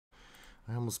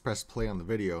I almost pressed play on the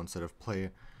video instead of play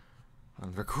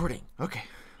on the recording. Okay,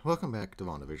 welcome back to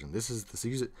WandaVision. This is the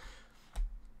season,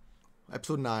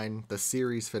 episode 9, the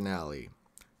series finale.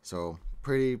 So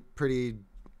pretty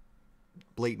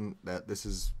blatant that this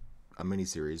is a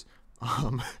mini-series.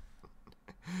 Um,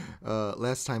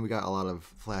 Last time we got a lot of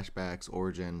flashbacks,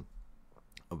 origin,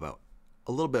 about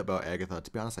a little bit about Agatha.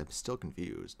 To be honest, I'm still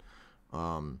confused.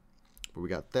 But we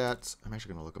got that. I'm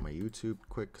actually gonna look at my YouTube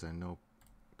quick because I know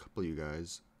a couple of you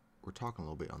guys were talking a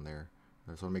little bit on there.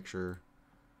 I just want to make sure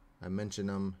I mention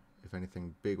them if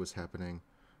anything big was happening.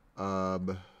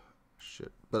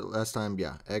 Shit. But last time,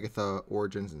 yeah, Agatha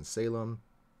origins in Salem.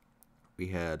 We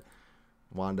had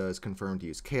Wanda is confirmed to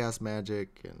use chaos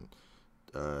magic,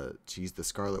 and she's the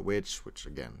Scarlet Witch, which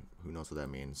again, who knows what that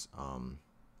means.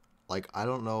 Like, I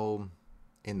don't know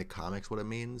in the comics what it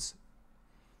means,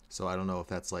 so I don't know if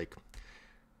that's like.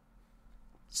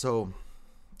 So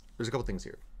there's a couple things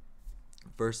here.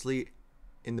 Firstly,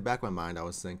 in the back of my mind, I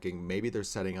was thinking maybe they're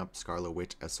setting up Scarlet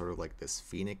Witch as sort of like this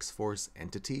Phoenix Force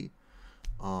entity,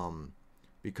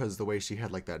 because the way she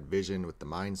had like that vision with the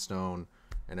Mind Stone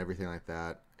and everything like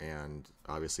that, and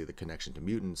obviously the connection to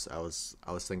mutants, I was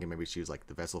thinking maybe she was like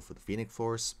the vessel for the Phoenix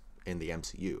Force in the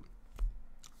MCU.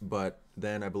 But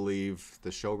then I believe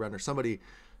the showrunner,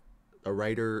 a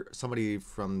writer, somebody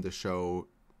from the show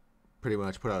pretty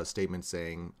much put out a statement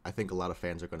saying, I think a lot of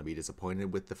fans are going to be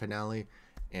disappointed with the finale.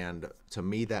 And to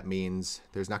me, that means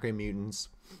there's not going to be mutants.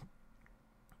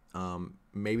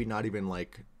 Maybe not even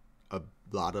like a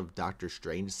lot of Doctor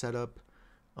Strange setup.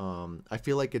 I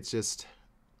feel like it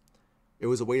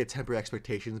was a way to temper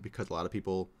expectations because a lot of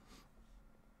people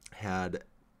had,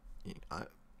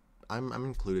 I'm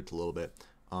included a little bit,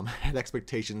 had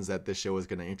expectations that this show was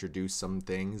going to introduce some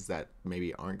things that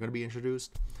maybe aren't going to be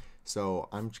introduced. So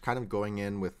I'm kind of going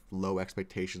in with low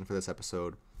expectations for this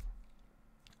episode,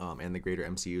 and the greater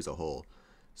MCU as a whole.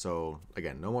 So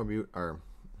again, no more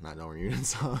not no more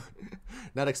mutants.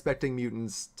 Not expecting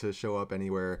mutants to show up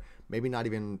anywhere. Maybe not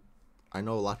even. I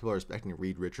know a lot of people are expecting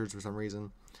Reed Richards for some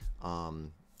reason.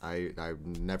 I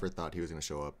never thought he was going to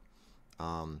show up.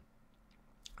 I'm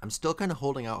still kind of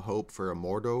holding out hope for a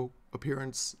Mordo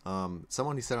appearance.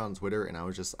 Someone he said on Twitter, and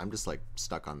I'm just like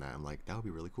stuck on that. I'm like, that would be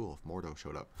really cool if Mordo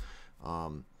showed up.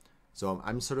 So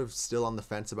I'm sort of still on the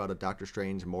fence about a Doctor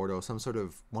Strange, Mordo, some sort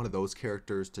of one of those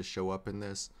characters to show up in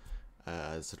this,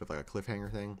 as sort of like a cliffhanger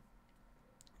thing.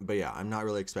 But yeah, I'm not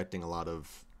really expecting a lot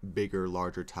of bigger,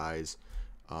 larger ties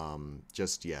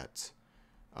just yet.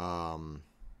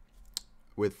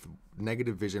 With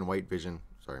Negative Vision, White Vision,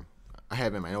 sorry, I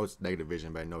know it's Negative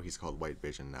Vision, but I know he's called White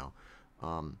Vision now.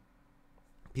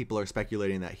 People are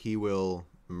speculating that he will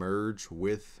merge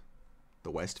with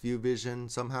the Westview Vision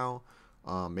somehow.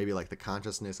 Maybe like the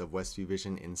consciousness of Westview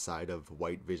Vision inside of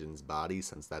White Vision's body,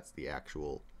 since that's the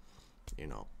actual,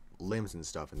 limbs and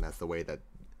stuff, and that's the way that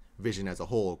Vision as a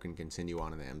whole can continue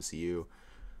on in the MCU.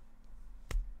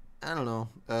 I don't know.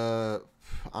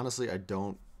 Honestly, I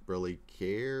don't really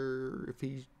care if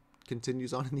he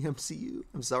continues on in the MCU.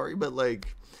 I'm sorry, but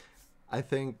like, I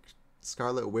think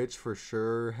Scarlet Witch for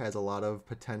sure has a lot of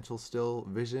potential still.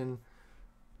 Vision,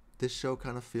 this show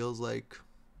kind of feels like,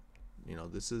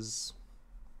 this is.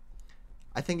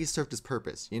 I think he served his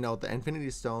purpose. The Infinity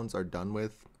Stones are done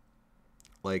with.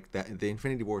 Like that, the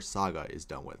Infinity War saga is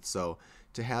done with. So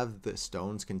to have the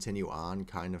stones continue on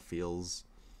kind of feels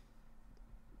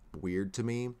weird to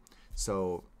me.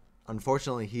 So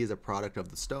unfortunately, he is a product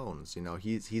of the stones.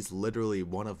 He's literally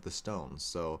one of the stones.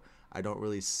 So I don't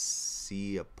really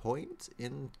see a point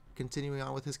in continuing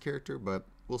on with his character, but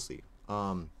we'll see.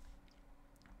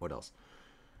 What else?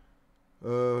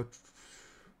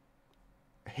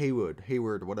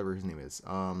 Hayward, whatever his name is.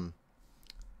 Oh,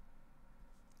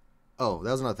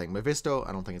 that was another thing. Mephisto,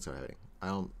 I don't think it's gonna happen. I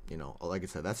don't, like I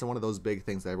said, that's one of those big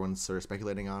things that everyone's sort of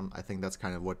speculating on. I think that's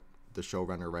kind of what the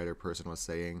showrunner, writer, person was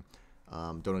saying.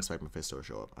 Don't expect Mephisto to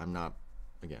show up. I'm not.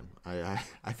 Again, I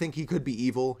think he could be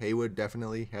evil. Haywood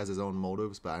definitely has his own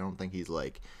motives, but I don't think he's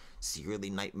like secretly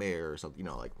Nightmare or something.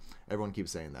 Like everyone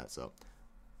keeps saying that, so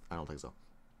I don't think so.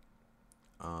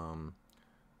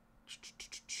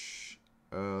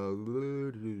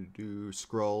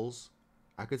 Skrulls,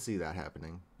 I could see that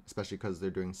happening, especially because they're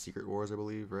doing Secret Wars, I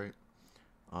believe, right?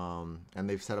 And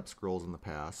they've set up Skrulls in the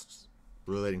past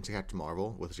relating to Captain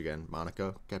Marvel, which again,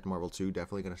 Monica, Captain Marvel 2,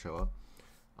 definitely going to show up.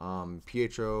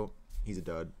 Pietro, he's a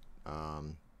dud.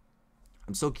 I'm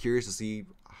so curious to see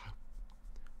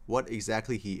what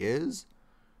exactly he is,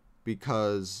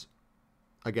 because,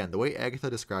 again, the way Agatha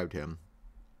described him,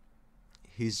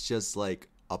 he's just like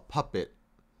a puppet.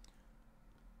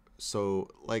 So,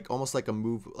 like, almost like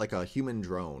a human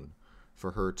drone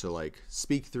for her to like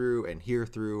speak through and hear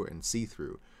through and see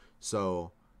through.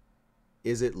 So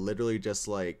is it literally just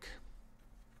like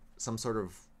some sort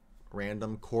of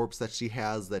random corpse that she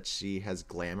has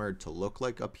glamored to look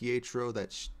like a Pietro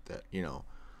that you know,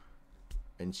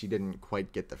 and she didn't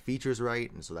quite get the features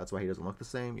right, and so that's why he doesn't look the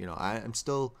same? You know, I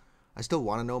still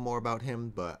want to know more about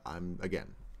him, but I'm,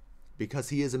 again, because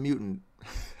he is a mutant,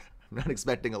 I'm not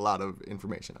expecting a lot of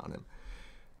information on him.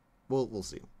 We'll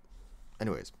see.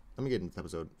 Anyways, let me get into the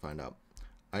episode, find out.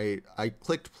 I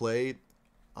clicked play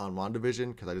on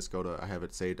WandaVision because I have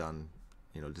it saved on,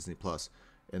 you know, Disney Plus,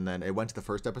 and then it went to the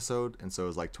first episode, and so it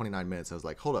was like 29 minutes. I was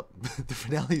like, hold up, the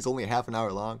finale is only half an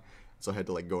hour long, so I had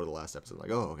to like go to the last episode.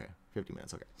 Like, oh, okay, 50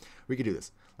 minutes, okay, we can do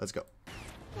this. Let's go.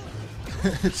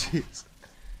 Jeez.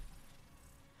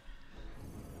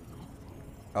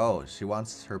 Oh, she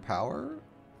wants her power?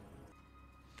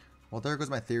 Well, there goes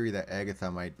my theory that Agatha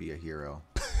might be a hero.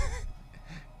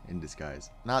 In disguise.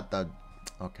 Not the...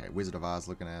 Okay, Wizard of Oz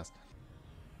looking ass.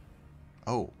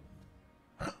 Oh.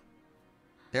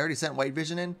 They already sent White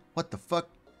Vision in? What the fuck?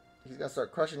 He's gonna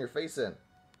start crushing your face in.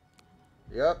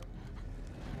 Yep.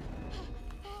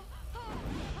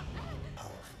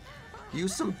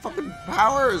 Use some fucking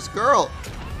powers, girl!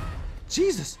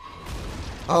 Jesus!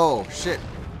 Oh, shit.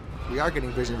 We are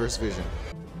getting Vision versus Vision.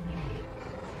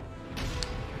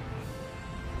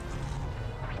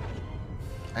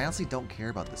 I honestly don't care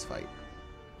about this fight.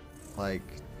 Like,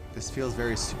 this feels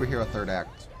very superhero third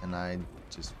act, and I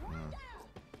just...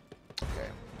 Okay,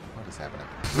 what is happening?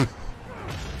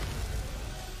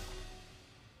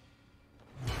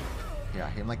 Yeah,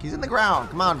 him like he's in the ground.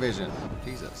 Come on, Vision.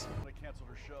 Jesus.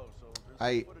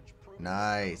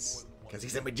 Nice. Because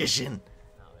he's a magician.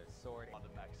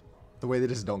 The way they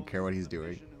just don't care what he's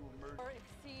doing.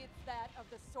 Exceeds that of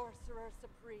the Sorcerer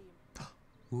Supreme.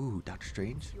 Ooh, Doctor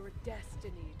Strange. Your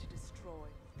destiny to destroy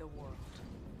the world.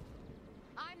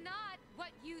 I'm not what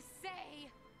you say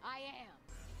I am.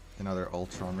 Another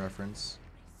Ultron reference.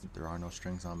 There are no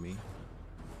strings on me.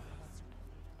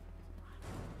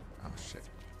 Oh shit.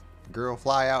 Girl,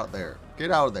 fly out there.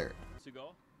 Get out of there.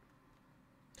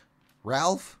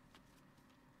 Ralph?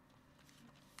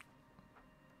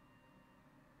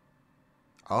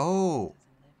 Oh.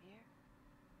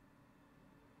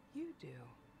 You do.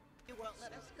 You won't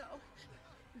let us go.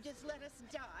 Just let us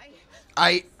die.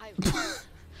 I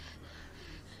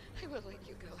will let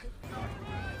you go.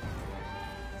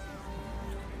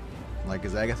 Like,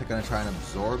 is Agatha gonna try and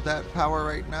absorb that power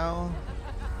right now?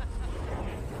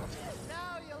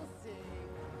 Now you'll see.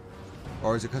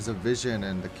 Or is it because of Vision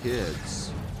and the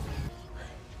kids?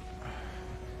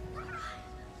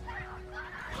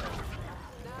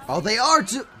 Oh, they are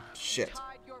too. Shit.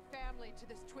 Tied your family to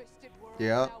this twisted world.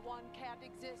 Yeah. Now one can't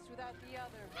exist without the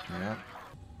other. Yeah.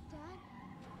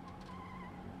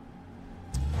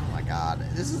 Oh my god,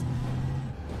 this is...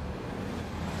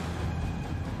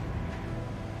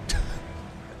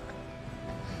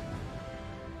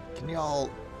 Can y'all...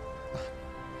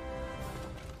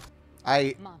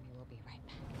 Mommy will be right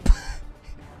back.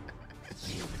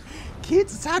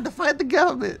 Kids, it's time to fight the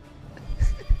government.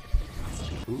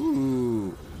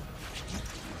 Ooh.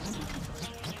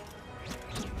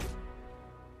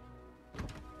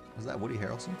 Was that Woody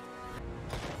Harrelson?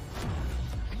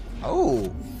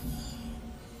 Oh.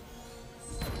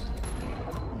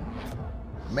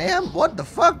 Ma'am, what the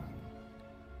fuck?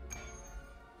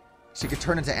 She could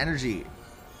turn into energy.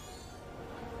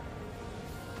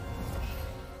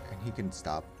 And he can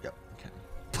stop. Yep, okay.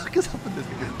 Fuck is up with this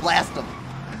guy? Blast him.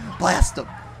 Blast him.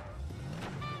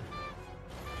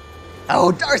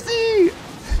 Oh, Darcy!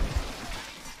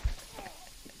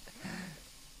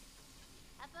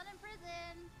 Have fun in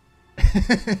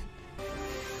prison.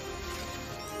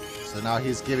 So now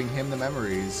he's giving him the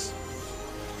memories.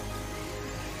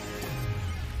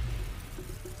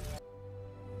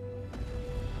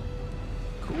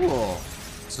 Cool.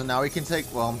 So now he can take...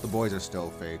 Well, the boys are still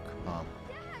fake.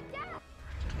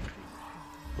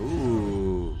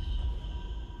 Ooh.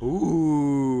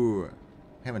 Ooh.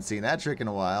 Haven't seen that trick in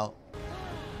a while.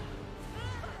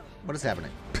 What is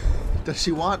happening? Does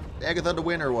she want Agatha to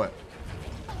win or what?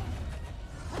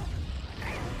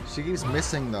 She keeps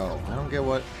missing though. I don't get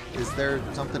what... Is there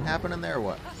something happening there or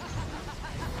what?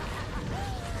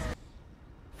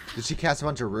 Did she cast a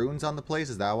bunch of runes on the place?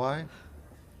 Is that why?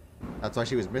 That's why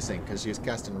she was missing, because she was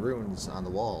casting runes on the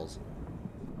walls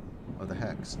of the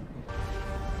hex.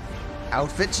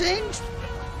 Outfit change?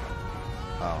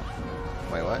 Oh.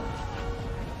 Wait, what?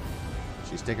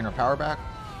 She's taking her power back?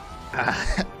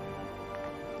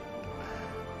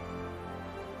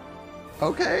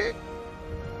 Okay.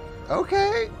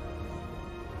 Okay.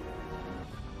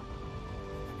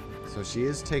 So she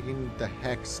is taking the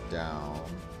hex down.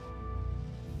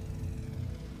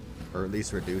 Or at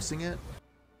least reducing it.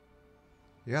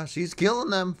 Yeah, she's killing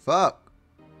them. Fuck.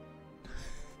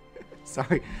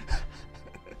 Sorry.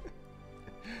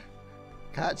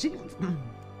 God, she...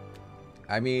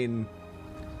 I mean...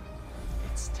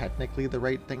 It's technically the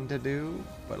right thing to do.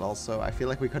 But also, I feel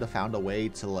like we could have found a way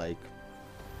to, like...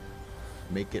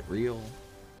 make it real.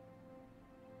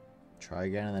 Try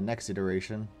again in the next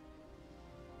iteration.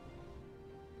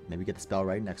 Maybe get the spell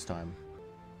right next time.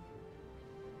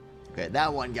 Okay,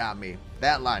 that one got me.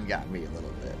 That line got me a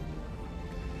little bit.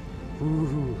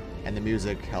 Ooh, and the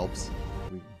music helps.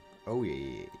 Oh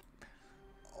yeah.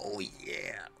 Oh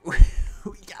yeah.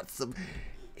 We got some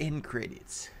end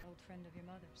credits. Old friend of your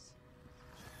mother's.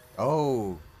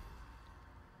 Oh.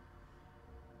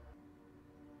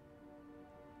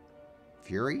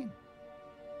 Fury?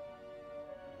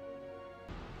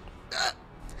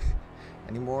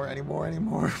 Any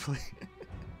more, please.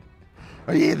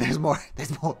 Oh yeah, there's more.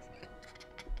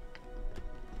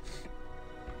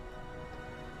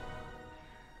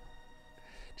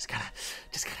 Just gotta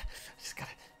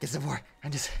get some more.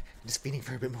 I'm just feeding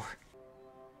for a bit more.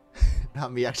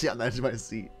 Not me, actually on the edge of my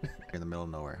seat. You're in the middle of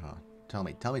nowhere, huh? Tell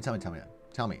me.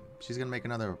 She's gonna make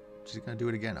another, she's gonna do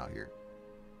it again out here.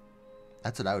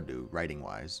 That's what I would do, writing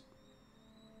wise.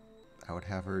 I would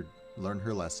have her learn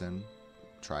her lesson,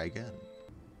 try again.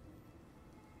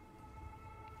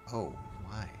 Oh,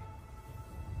 why?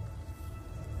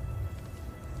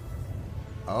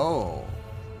 Oh.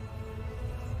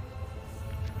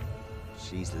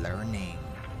 She's learning.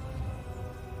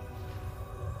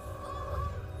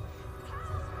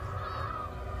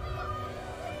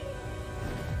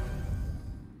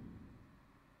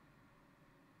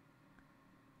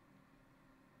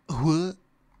 What?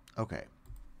 Okay.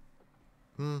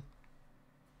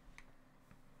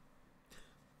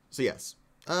 So yes.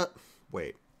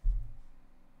 Wait.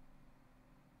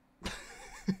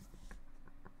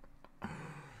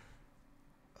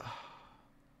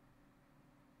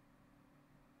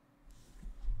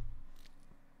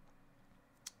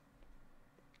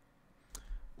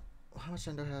 How much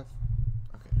time do I have?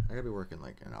 Okay, I gotta be working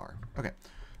like an hour. Okay.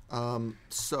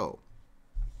 So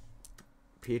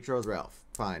Pietro's Ralph.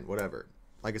 Fine, whatever.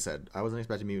 Like I said, I wasn't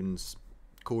expecting mutants.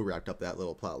 Cool, we wrapped up that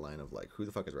little plot line of like, who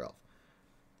the fuck is Ralph?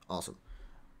 Awesome.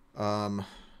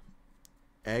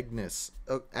 Agnes.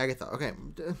 Oh, Agatha. Okay.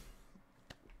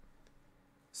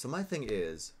 So my thing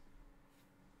is,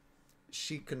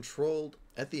 she controlled,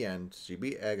 at the end, she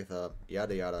beat Agatha,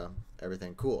 yada yada,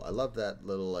 everything. Cool. I love that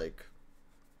little, like,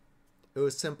 it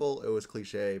was simple, it was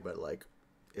cliche, but like,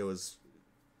 it was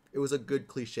a good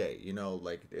cliche, you know,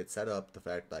 like, it set up the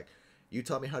fact, like, you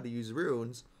taught me how to use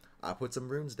runes, I put some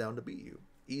runes down to beat you.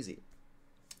 Easy.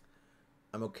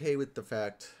 I'm okay with the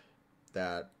fact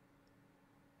that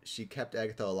she kept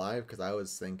Agatha alive, because I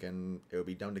was thinking it would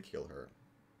be dumb to kill her.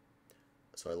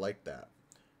 So I like that.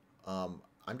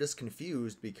 I'm just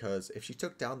confused, because if she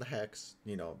took down the hex,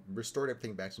 you know, restored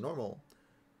everything back to normal,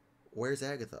 where's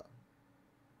Agatha?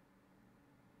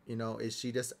 You know, is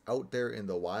she just out there in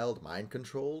the wild, mind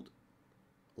controlled,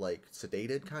 like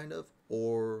sedated kind of,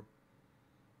 or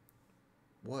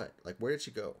what? Like, where did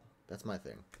she go? That's my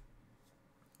thing.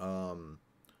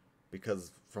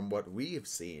 Because from what we've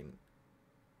seen,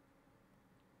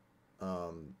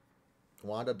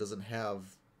 Wanda doesn't have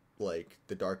like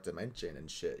the dark dimension and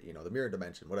shit, you know, the mirror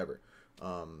dimension, whatever.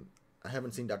 I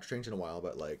haven't seen Doctor Strange in a while,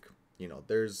 but like, you know,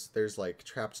 there's like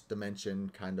trapped dimension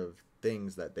kind of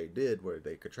things that they did where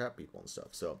they could trap people and stuff.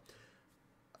 So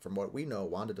from what we know,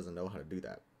 Wanda doesn't know how to do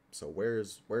that. So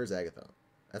where's Agatha?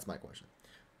 That's my question.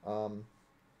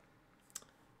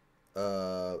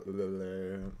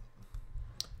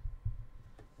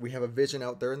 We have a Vision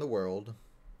out there in the world,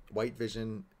 White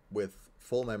Vision with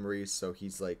full memories, so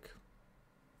he's like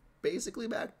basically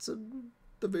back to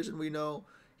the Vision we know.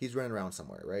 He's running around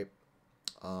somewhere, right?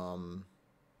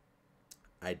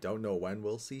 I don't know when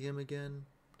we'll see him again.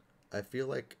 I feel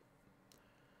like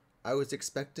I was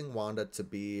expecting Wanda to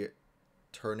be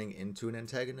turning into an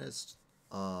antagonist,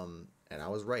 and I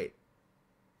was right.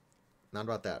 Not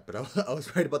about that, but I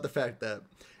was right about the fact that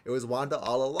it was Wanda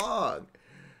all along.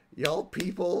 Y'all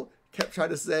people kept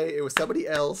trying to say it was somebody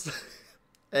else.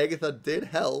 Agatha did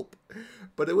help,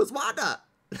 but it was Wanda.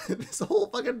 This whole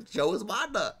fucking show was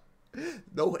Wanda.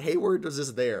 No, Hayward was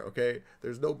just there, okay?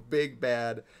 There's no big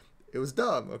bad. It was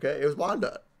dumb, okay? It was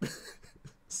Wanda.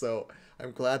 So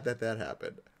I'm glad that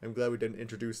happened. I'm glad we didn't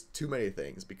introduce too many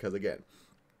things, because again,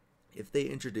 if they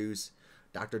introduce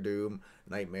Doctor Doom,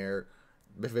 Nightmare,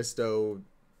 Mephisto,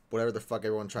 whatever the fuck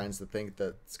everyone tries to think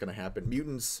that's gonna happen,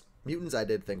 mutants I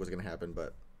did think was gonna happen,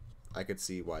 but I could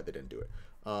see why they didn't do it.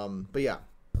 But yeah,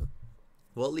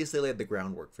 well, at least they laid the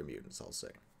groundwork for mutants, I'll say.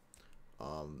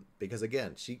 Because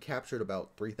again, she captured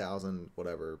about 3,000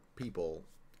 whatever people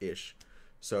ish.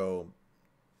 So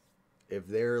if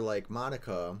they're like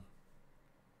Monica,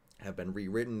 have been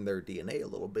rewritten their DNA a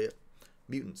little bit,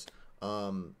 mutants.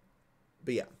 But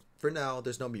yeah, for now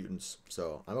there's no mutants,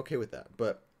 so I'm okay with that.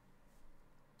 But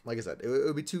like I said, it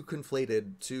would be too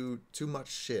conflated, too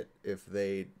much shit if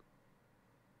they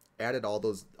added all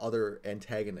those other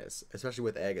antagonists, especially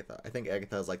with Agatha. I think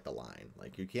Agatha is like the line.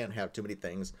 Like, you can't have too many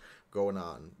things going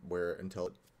on where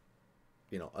until,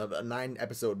 you know, a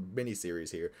 9-episode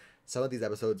miniseries here. Some of these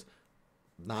episodes,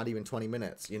 not even 20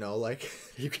 minutes, you know, like,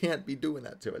 you can't be doing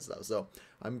that to it stuff. So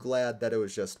I'm glad that it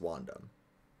was just Wanda.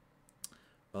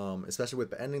 Especially with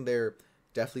the ending there,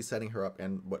 definitely setting her up,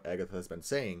 and what Agatha has been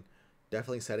saying,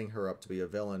 definitely setting her up to be a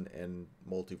villain in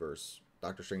Multiverse,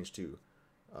 Doctor Strange 2.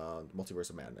 Multiverse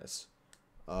of Madness,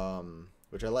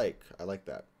 which I like. I like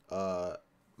that.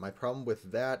 My problem with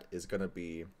that is gonna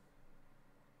be,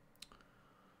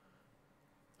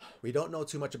 we don't know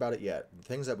too much about it yet. The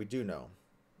things that we do know: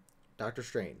 Doctor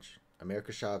Strange,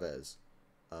 America Chavez,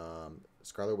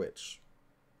 Scarlet Witch,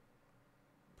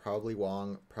 probably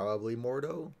Wong, probably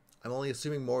Mordo. I'm only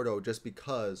assuming Mordo just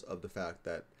because of the fact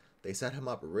that they set him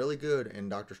up really good in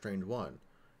Doctor Strange 1,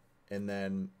 and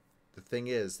then the thing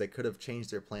is, they could have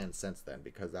changed their plans since then,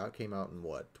 because that came out in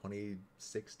what,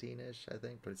 2016-ish, I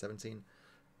think, 2017,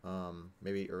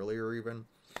 maybe earlier even.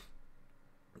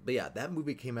 But yeah, that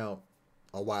movie came out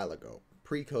a while ago,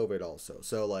 pre-COVID also.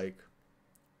 So like,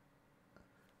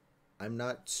 I'm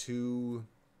not too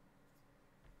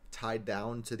tied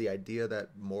down to the idea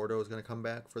that Mordo is going to come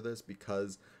back for this,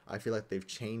 because I feel like they've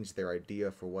changed their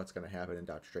idea for what's going to happen in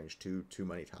Doctor Strange 2 too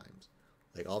many times.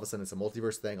 Like, all of a sudden it's a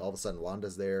multiverse thing. All of a sudden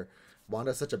Wanda's there.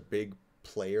 Wanda's such a big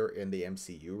player in the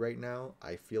MCU right now.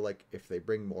 I feel like if they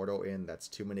bring Mordo in, that's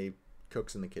too many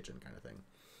cooks in the kitchen kind of thing.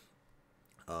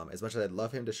 As much as I'd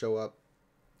love him to show up,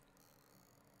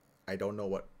 I don't know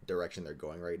what direction they're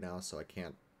going right now, so I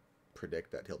can't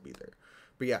predict that he'll be there.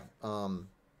 But yeah,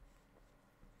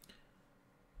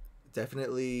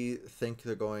 definitely think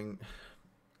they're going...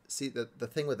 See, the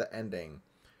thing with the ending...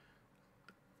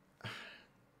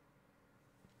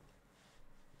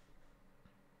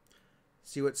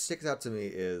 See, what sticks out to me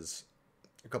is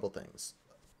a couple things.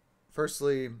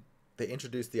 Firstly, they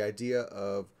introduced the idea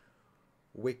of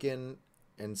Wiccan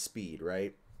and Speed,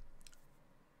 right?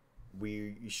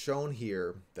 We shown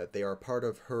here that they are part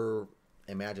of her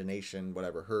imagination,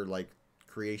 whatever, her, like,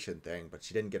 creation thing, but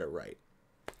she didn't get it right.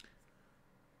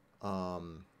 I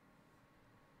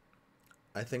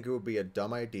think it would be a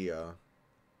dumb idea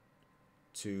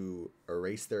to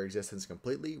erase their existence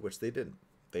completely, which they didn't.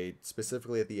 They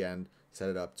specifically at the end set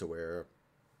it up to where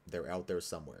they're out there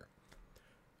somewhere.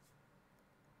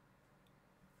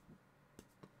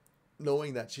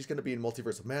 Knowing that she's going to be in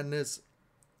Multiverse of Madness,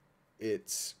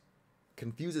 it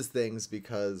confuses things,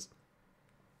 because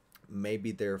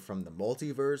maybe they're from the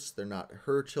multiverse. They're not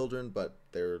her children, but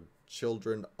they're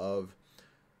children of...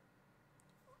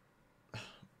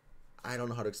 I don't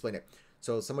know how to explain it.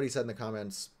 So somebody said in the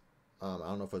comments, I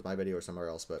don't know if it was my video or somewhere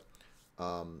else, but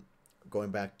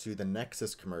going back to the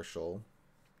Nexus commercial,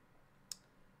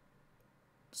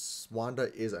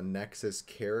 Wanda is a Nexus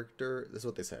character. This is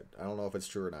what they said. I don't know if it's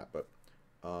true or not, but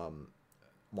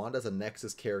Wanda's a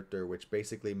Nexus character, which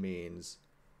basically means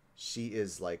she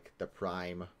is like the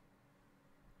prime.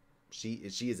 She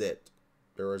is it.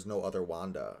 There is no other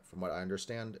Wanda, from what I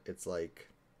understand. It's like,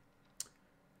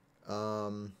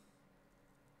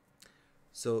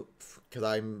 so, because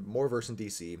I'm more versed in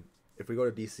DC, if we go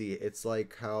to DC, it's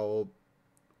like how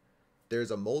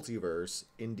there's a multiverse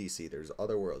in DC. There's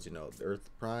other worlds, you know. The Earth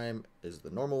Prime is the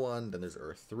normal one. Then there's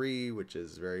Earth 3, which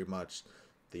is very much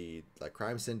the, like,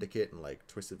 crime syndicate and, like,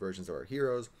 twisted versions of our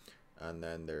heroes. And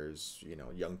then there's, you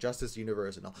know, Young Justice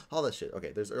universe and all that shit.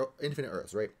 Okay, there's infinite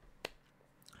Earths, right?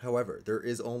 However, there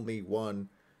is only one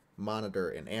Monitor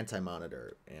and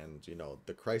Anti-Monitor. And, you know,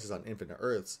 the Crisis on Infinite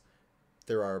Earths,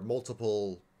 there are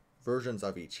multiple versions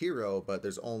of each hero, but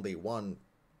there's only one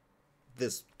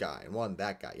this guy and one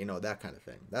that guy, you know, that kind of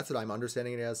thing. That's what I'm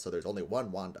understanding it as. So there's only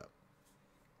one Wanda.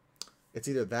 It's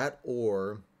either that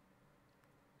or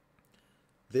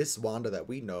this Wanda that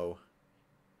we know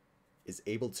is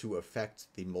able to affect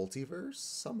the multiverse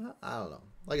somehow. I don't know.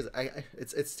 Like,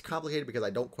 it's complicated because I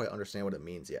don't quite understand what it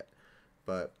means yet.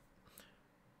 But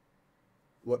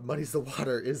what muddies the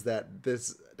water is that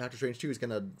this Doctor Strange 2 is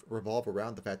going to revolve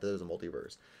around the fact that there's a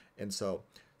multiverse. And so,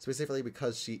 specifically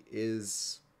because she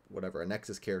is, whatever, a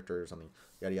Nexus character or something,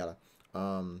 yada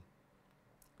yada.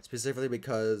 Specifically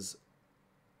because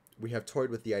we have toyed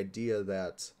with the idea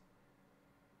that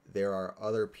there are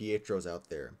other Pietros out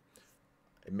there.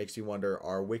 It makes me wonder,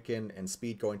 are Wiccan and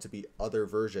Speed going to be other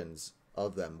versions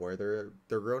of them where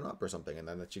they're grown up or something, and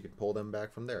then that you can pull them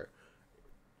back from there?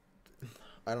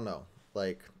 I don't know.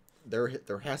 Like, there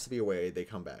has to be a way they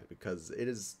come back, because it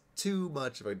is too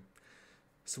much of a...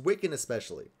 So Wiccan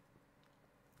especially.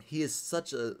 He is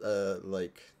such a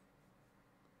like...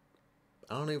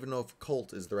 I don't even know if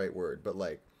cult is the right word, but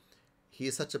like, he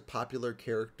is such a popular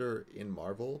character in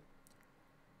Marvel.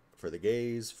 For the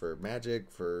gays, for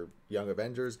Magic, for Young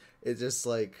Avengers. It's just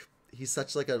like, he's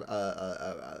such like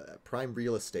a prime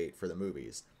real estate for the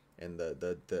movies and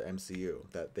the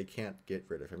MCU that they can't get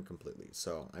rid of him completely.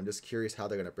 So I'm just curious how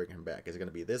they're going to bring him back. Is it going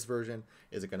to be this version?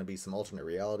 Is it going to be some alternate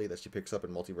reality that she picks up in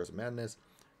Multiverse of Madness?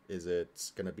 Is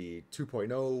it going to be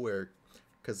 2.0 where...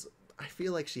 Because I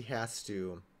feel like she has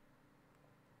to...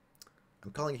 I'm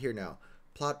calling it here now.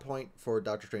 Plot point for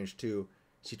Doctor Strange 2.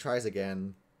 She tries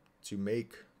again to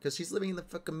make... Because she's living in the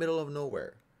fucking middle of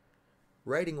nowhere.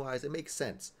 Writing-wise, it makes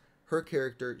sense. Her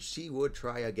character, she would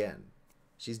try again.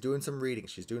 She's doing some reading.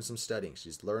 She's doing some studying.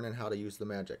 She's learning how to use the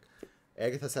magic.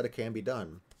 Agatha said it can be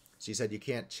done. She said you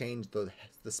can't change the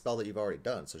spell that you've already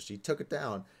done. So she took it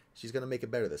down. She's going to make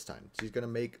it better this time. She's going to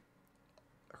make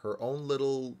her own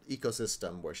little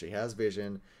ecosystem where she has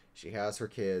vision, she has her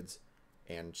kids,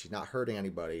 and she's not hurting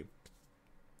anybody.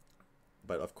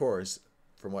 But of course,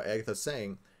 from what Agatha's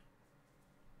saying...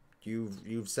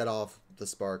 You've set off the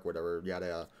spark, whatever, yada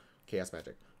yada, chaos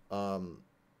magic. I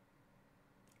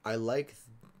like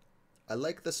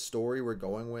the story we're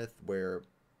going with, where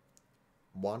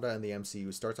Wanda in the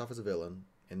MCU starts off as a villain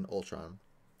in Ultron.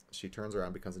 She turns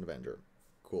around, becomes an Avenger.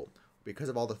 Cool. Because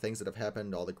of all the things that have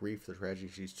happened, all the grief, the tragedy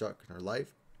she's struck in her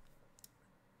life,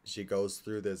 she goes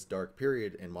through this dark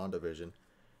period in WandaVision,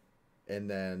 and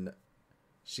then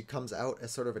she comes out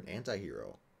as sort of an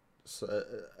anti-hero. So,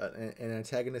 an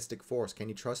antagonistic force. Can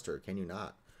you trust her? Can you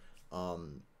not?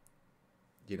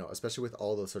 You know, especially with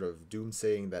all the sort of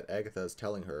doomsaying that Agatha is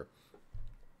telling her.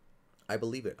 I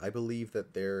believe it. I believe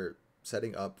that they're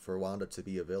setting up for Wanda to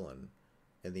be a villain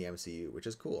in the MCU, which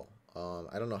is cool.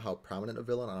 I don't know how prominent a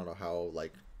villain. I don't know how,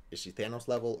 like, is she Thanos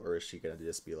level, or is she gonna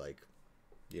just be like,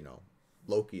 you know,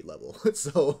 Loki level?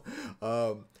 So,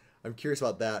 I'm curious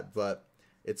about that, but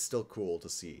it's still cool to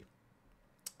see.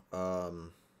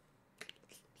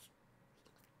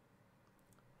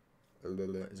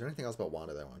 Is there anything else about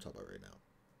Wanda that I want to talk about right now?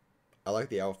 I like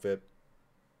the outfit.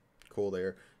 Cool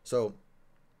there. So,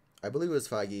 I believe it was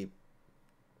Feige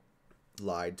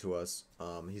lied to us.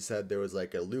 He said there was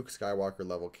like a Luke Skywalker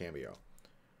level cameo.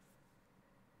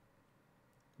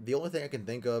 The only thing I can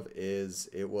think of is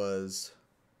it was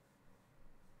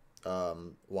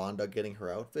Wanda getting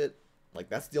her outfit. Like,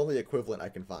 that's the only equivalent I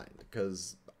can find,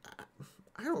 because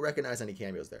I don't recognize any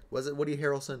cameos there. Was it Woody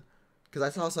Harrelson? Because I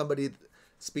saw somebody...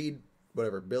 Speed,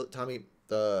 whatever. Tommy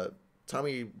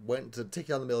went to take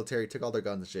down the military, took all their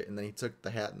guns and shit, and then he took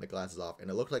the hat and the glasses off, and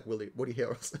it looked like Woody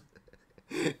Harrelson.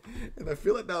 And I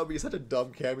feel like that would be such a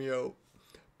dumb cameo,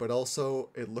 but also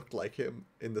it looked like him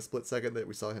in the split second that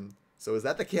we saw him. So is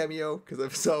that the cameo? Because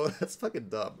if so, that's fucking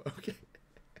dumb. Okay.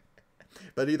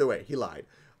 But either way, he lied.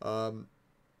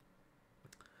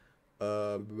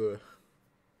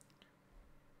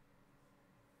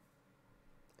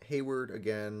 Hayward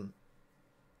again.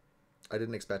 I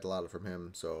didn't expect a lot from him,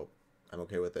 so I'm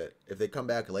okay with it. If they come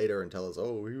back later and tell us,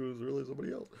 oh, he was really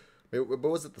somebody else. Maybe, but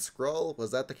was it the Skrull?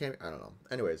 Was that the cameo? I don't know.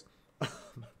 Anyways.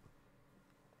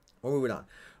 We're moving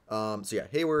on. So yeah,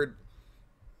 Hayward,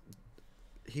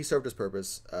 he served his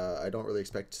purpose. I don't really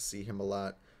expect to see him a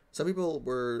lot. Some people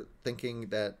were thinking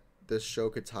that this show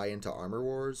could tie into Armor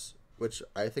Wars, which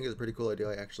I think is a pretty cool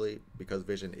idea, actually, because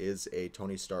Vision is a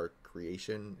Tony Stark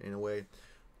creation in a way.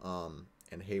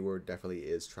 And Hayward definitely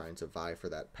is trying to vie for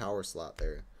that power slot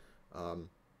there. I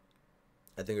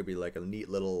think it'd be like a neat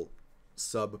little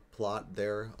subplot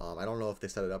there. I don't know if they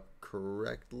set it up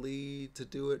correctly to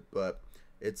do it, but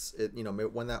you know,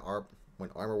 when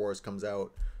Armor Wars comes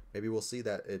out, maybe we'll see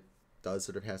that it does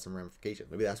sort of have some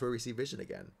ramifications. Maybe that's where we see Vision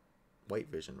again,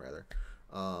 White Vision rather.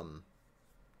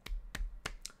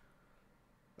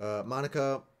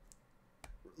 Monica,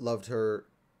 loved her.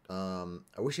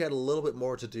 I wish she had a little bit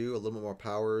more to do, a little bit more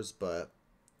powers, but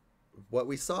what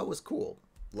we saw was cool.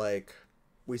 Like,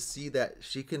 we see that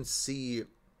she can see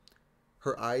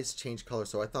her eyes change color.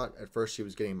 So I thought at first she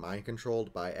was getting mind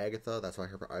controlled by Agatha. That's why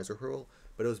her eyes were purple.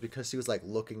 But it was because she was like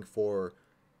looking for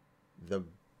the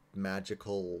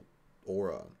magical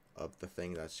aura of the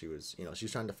thing that she was, you know, she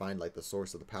was trying to find like the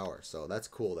source of the power. So that's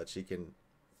cool that she can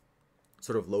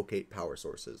sort of locate power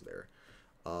sources there.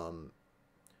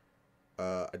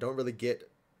 I don't really get.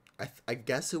 I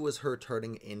guess it was her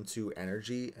turning into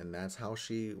energy, and that's how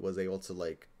she was able to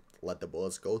like let the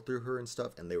bullets go through her and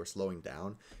stuff, and they were slowing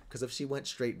down. Because if she went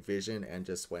straight vision and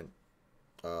just went,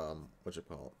 what's it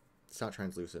called? It's not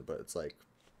translucent, but it's like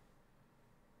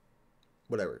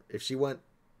whatever. If she went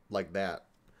like that,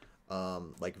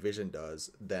 like Vision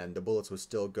does, then the bullets would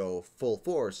still go full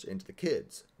force into the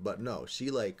kids. But no,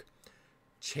 she like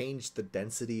changed the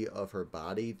density of her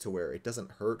body to where it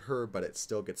doesn't hurt her, but it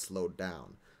still gets slowed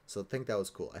down. So I think that was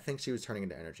cool. I think she was turning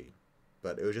into energy,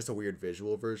 but it was just a weird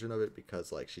visual version of it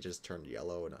because like she just turned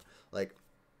yellow and like.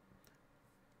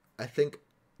 I think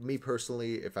me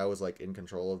personally, if I was like in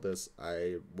control of this,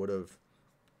 I would have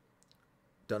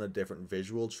done a different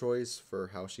visual choice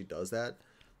for how she does that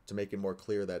to make it more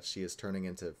clear that she is turning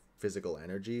into physical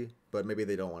energy. But maybe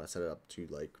they don't want to set it up too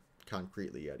like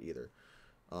concretely yet either.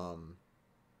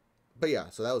 But yeah,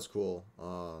 so that was cool.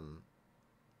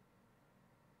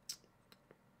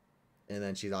 And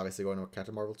then she's obviously going to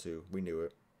Captain Marvel 2. We knew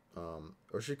it.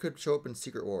 Or she could show up in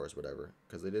Secret Wars, whatever,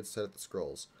 because they did set up the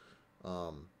scrolls.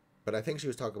 But I think she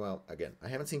was talking about, again, I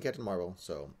haven't seen Captain Marvel,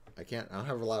 so I don't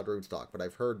have a lot of room to talk, but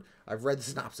I've read the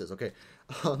synopsis, okay?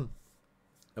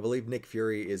 I believe Nick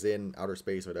Fury is in outer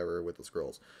space, whatever, with the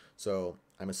scrolls. So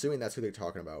I'm assuming that's who they're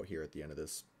talking about here at the end of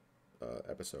this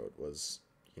episode was,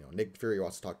 Nick Fury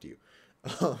wants to talk to you.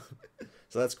 So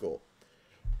that's cool.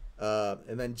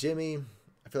 And then Jimmy,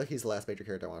 I feel like he's the last major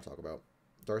character I want to talk about.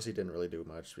 Darcy didn't really do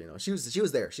much, She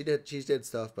was there. She did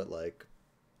stuff, but like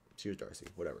she was Darcy,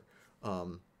 whatever.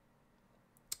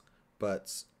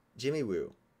 But Jimmy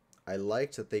Woo, I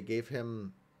liked that they gave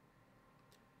him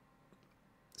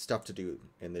stuff to do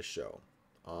in this show.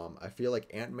 I feel like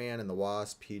Ant-Man and the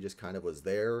Wasp, he just kind of was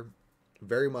there,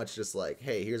 very much just like,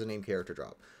 hey, here's a name character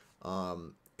drop.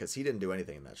 Because he didn't do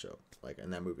anything in that show, like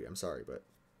in that movie. I'm sorry, but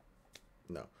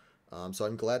no. So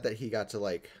I'm glad that he got to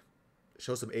like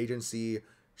show some agency,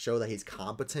 show that he's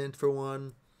competent for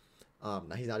one.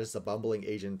 Now he's not just a bumbling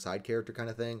agent side character kind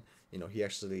of thing. He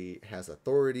actually has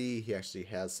authority. He actually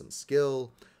has some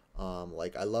skill.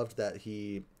 Like I loved that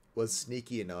he was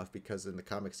sneaky enough because in the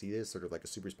comics he is sort of like a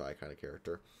super spy kind of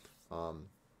character.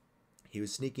 He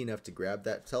was sneaky enough to grab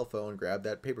that cell phone, grab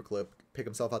that paperclip, pick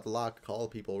himself out the lock, call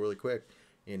people really quick.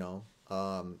 So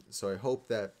I hope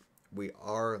that we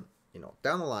are,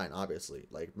 down the line, obviously,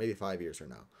 like maybe 5 years from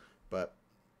now. But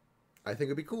I think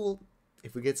it'd be cool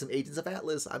if we get some Agents of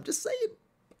Atlas. I'm just saying.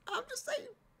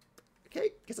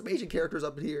 Okay, get some Asian characters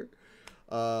up in here.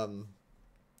 You're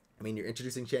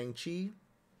introducing Shang-Chi.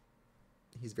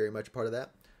 He's very much a part of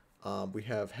that. We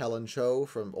have Helen Cho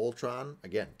from Ultron.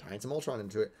 Again, tying some Ultron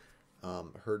into it.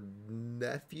 Her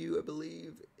nephew, I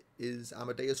believe, is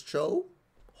Amadeus Cho,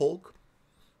 Hulk.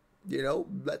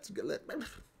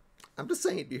 I'm just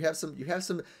saying, you have some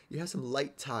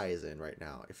light ties in right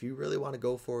now. If you really want to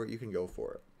go for it, you can go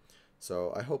for it.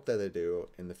 So I hope that they do.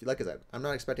 Like I said, I'm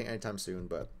not expecting anytime soon,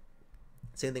 but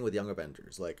same thing with Young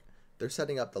Avengers. Like they're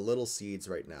setting up the little seeds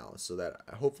right now, so that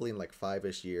hopefully in like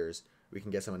 5-ish years we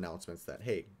can get some announcements that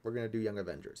hey, we're gonna do Young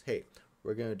Avengers. Hey,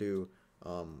 we're gonna do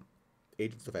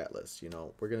Agents of Atlas.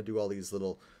 We're gonna do all these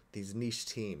niche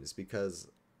teams because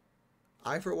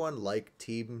I for one like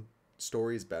team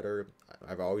stories better.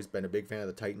 I've always been a big fan of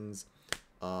the Titans,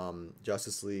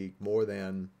 Justice League more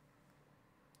than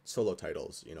solo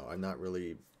titles. I'm not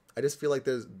really. I just feel like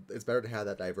it's better to have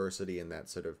that diversity and that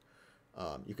sort of.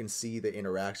 You can see the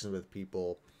interactions with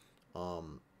people,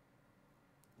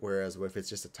 whereas if it's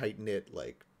just a tight knit,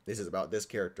 like this is about this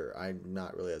character, I'm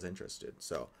not really as interested.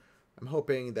 So I'm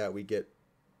hoping that we get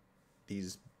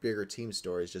these bigger team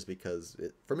stories just because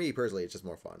for me personally it's just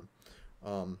more fun.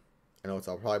 I know it's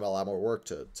probably a lot more work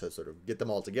to sort of get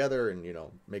them all together and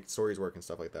make stories work and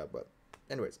stuff like that, but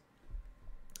anyways,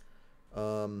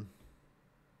 I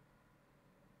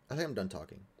think I'm done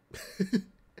talking.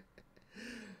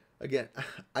 Again,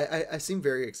 I seem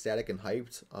very ecstatic and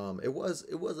hyped. It was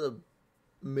a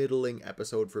middling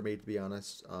episode for me, to be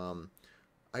honest.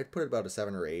 I'd put it about a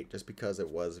 7 or 8 just because it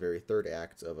was very third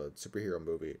act of a superhero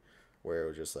movie where it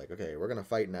was just like, okay, we're gonna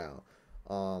fight now.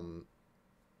 And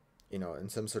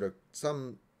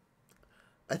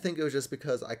I think it was just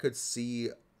because I could see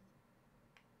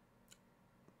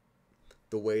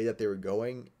the way that they were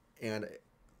going, and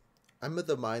I'm of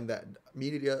the mind that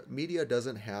media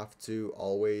doesn't have to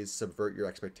always subvert your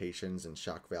expectations and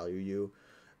shock value you,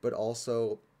 but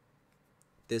also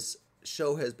this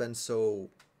show has been so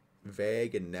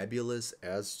vague and nebulous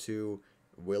as to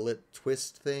will it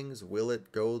twist things, will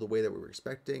it go the way that we were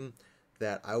expecting,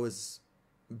 that I was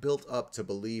built up to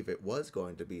believe it was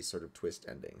going to be sort of twist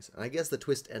endings. And I guess the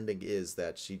twist ending is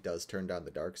that she does turn down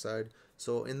the dark side.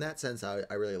 So in that sense, I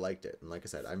really liked it. And like I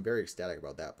said, I'm very ecstatic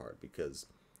about that part because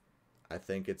I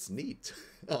think it's neat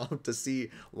to see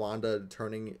Wanda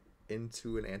turning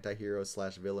into an anti-hero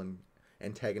slash villain,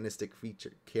 antagonistic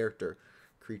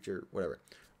creature, whatever.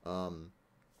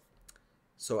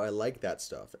 So I like that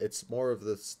stuff. It's more of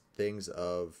the things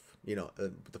of,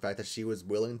 the fact that she was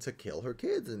willing to kill her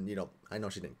kids. And, I know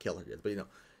she didn't kill her kids, but,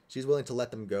 she's willing to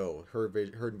let them go, her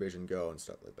and Vision go and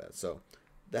stuff like that. So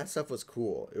that stuff was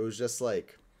cool. It was just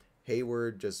like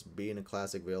Hayward just being a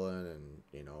classic villain,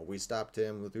 and, we stopped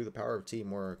him through the power of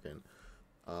teamwork, and,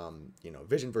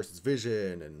 Vision versus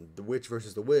Vision, and the witch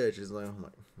versus the witch. Is like, I'm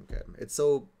like, okay. It's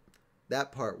so,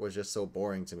 that part was just so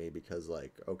boring to me because,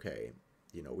 like, okay,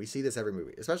 we see this every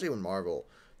movie, especially when Marvel,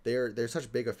 they're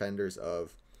such big offenders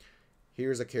of,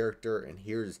 here's a character and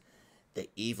here's the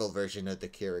evil version of the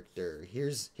character.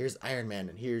 Here's Iron Man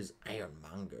and here's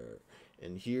Ironmonger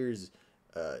and here's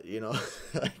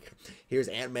like here's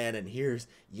Ant-Man and here's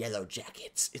Yellow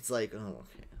Jackets. It's like, oh,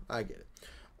 okay, I get it.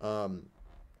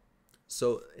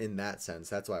 So in that sense,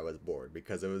 that's why I was bored,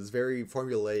 because it was very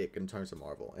formulaic in terms of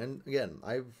Marvel. And again,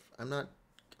 I'm not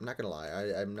gonna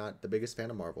lie, I'm not the biggest fan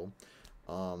of Marvel.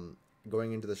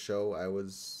 Going into the show, I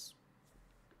was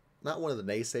not one of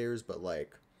the naysayers, but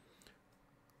like,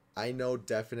 I know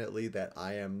definitely that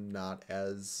I am not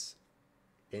as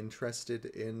interested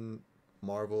in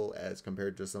Marvel as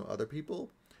compared to some other people,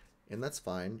 and that's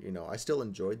fine. I still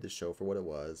enjoyed the show for what it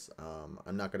was.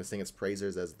 I'm not going to sing its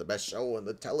praises as the best show on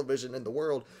the television in the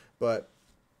world, but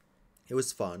it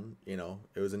was fun. It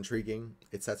was intriguing.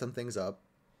 It set some things up,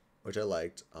 which I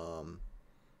liked.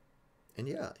 And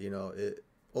yeah,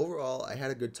 overall, I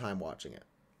had a good time watching it.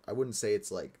 I wouldn't say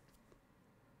it's like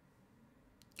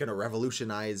gonna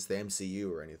revolutionize the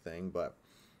MCU or anything, but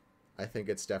I think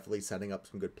it's definitely setting up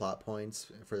some good plot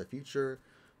points for the future.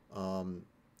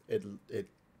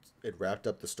 It wrapped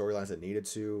up the storylines it needed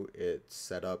to. It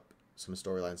set up some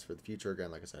storylines for the future again,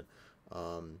 like I said.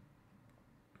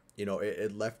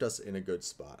 It left us in a good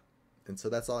spot, and so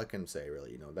that's all I can say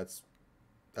really.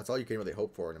 That's all you can really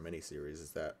hope for in a miniseries,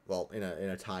 is that, well, in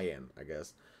a tie-in, I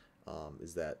guess,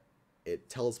 is that it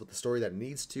tells what the story that it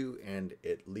needs to, and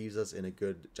it leaves us in a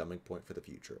good jumping point for the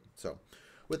future. So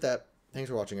with that, thanks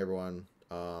for watching, everyone.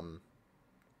 Leave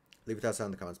your thoughts down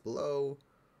in the comments below.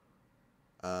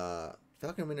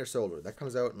 Falcon Winter Soldier, that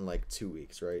comes out in like 2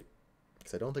 weeks, right?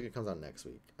 Because I don't think it comes out next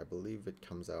week. I believe it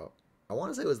comes out, I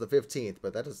want to say it was the 15th,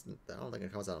 but I don't think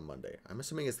it comes out on Monday. I'm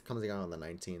assuming it's coming out on the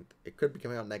 19th. It could be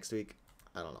coming out next week.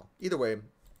 I don't know. Either way,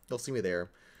 you'll see me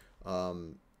there.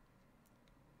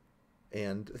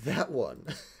 And that one,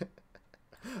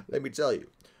 let me tell you,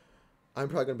 I'm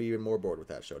probably going to be even more bored with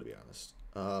that show, to be honest.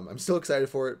 I'm still excited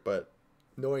for it, but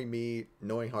knowing me,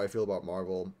 knowing how I feel about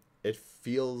Marvel, it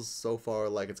feels so far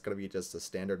like it's going to be just a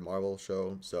standard Marvel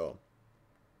show. So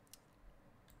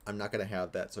I'm not going to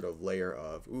have that sort of layer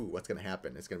of, ooh, what's going to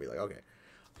happen? It's going to be like, okay.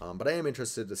 But I am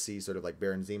interested to see sort of like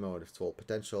Baron Zemo and its full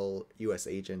potential. U.S.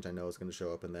 Agent, I know, is going to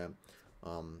show up in that.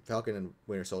 Falcon and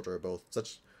Winter Soldier are both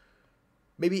such,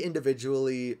 maybe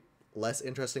individually less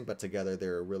interesting, but together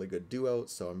they're a really good duo.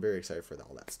 So I'm very excited for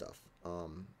all that stuff.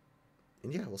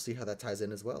 And yeah, we'll see how that ties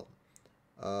in as well.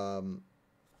 I'm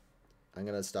going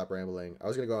to stop rambling. I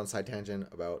was going to go on a side tangent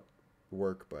about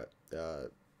work, but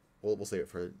we'll save it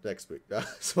for next week.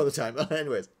 Some other time.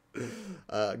 Anyways,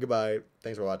 goodbye.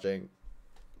 Thanks for watching.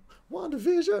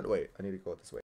 WandaVision. Wait, I need to go this way.